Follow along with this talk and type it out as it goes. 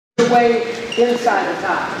way inside the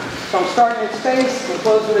tie. So I'm starting in space, I'm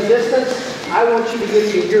closing the distance. I want you to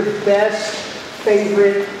give me your best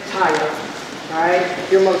favorite tie-up.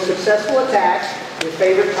 Alright? Your most successful attack, your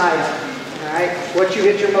favorite tie-up. Alright? What you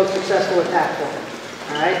hit your most successful attack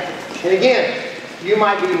for. Alright? And again, you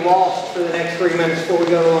might be lost for the next 3 minutes before we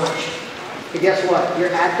go to lunch. But guess what?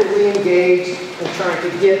 You're actively engaged in trying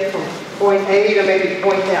to get from point A to maybe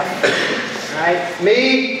point F. Alright?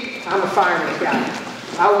 Me, I'm a fireman's guy.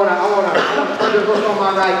 I want to underhook on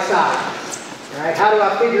my right side. Alright? How do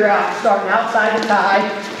I figure out starting outside the tie,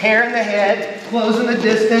 pairing the head, closing the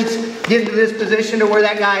distance, getting to this position to where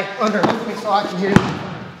that guy underhooks me so I can get it.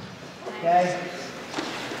 Okay?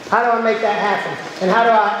 How do I make that happen? And how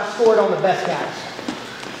do I score it on the best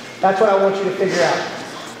guys? That's what I want you to figure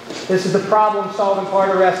out. This is the problem-solving part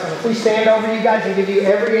of wrestling. If we stand over you guys and give you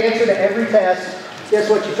every answer to every test, guess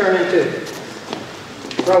what you turn into?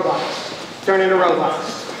 Robots. Turn into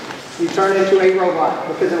robots. You turn into a robot.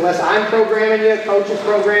 Because unless I'm programming you, coach is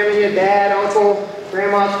programming you, dad, uncle,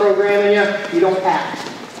 grandma's programming you, you don't act.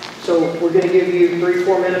 So we're going to give you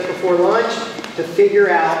 3-4 minutes before lunch to figure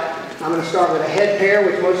out. I'm going to start with a head pair,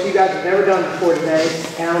 which most of you guys have never done before today,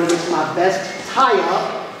 and I'm going to get to my best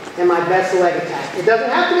tie-up and my best leg attack. It doesn't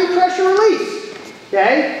have to be pressure release,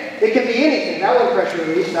 okay? It can be anything. That wasn't pressure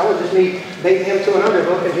release. That was just me baiting him to an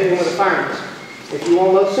underhook and hitting him with a fireman's. If you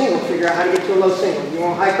want low single, figure out how to get to a low single. You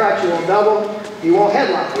want high crotch, you want double, you want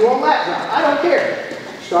headlock, you want lat drop. I don't care.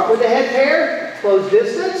 Start with the head pair, close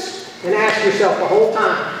distance, and ask yourself the whole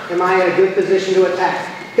time, am I in a good position to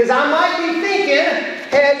attack? Because I might be thinking,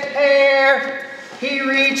 head pair, he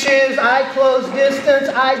reaches, I close distance,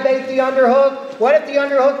 I bait the underhook. What if the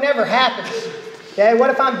underhook never happens? Okay, what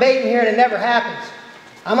if I'm baiting here and it never happens?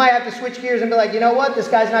 I might have to switch gears and be like, you know what, this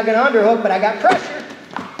guy's not going to underhook, but I got pressure.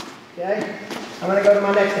 Okay, I'm going to go to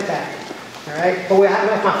my next attack. All right, but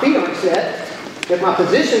if my feet aren't set, if my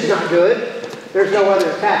position's not good, there's no other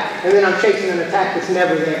attack. And then I'm chasing an attack that's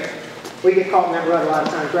never there. We get caught in that rut a lot of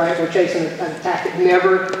times, right? We're chasing an attack that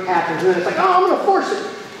never happens. And then it's like, oh, I'm going to force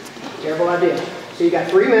it. Terrible idea. So you got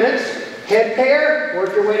 3 minutes. Head pair,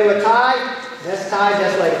 work your way to a tie. Best tie,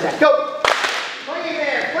 best leg attack. Go!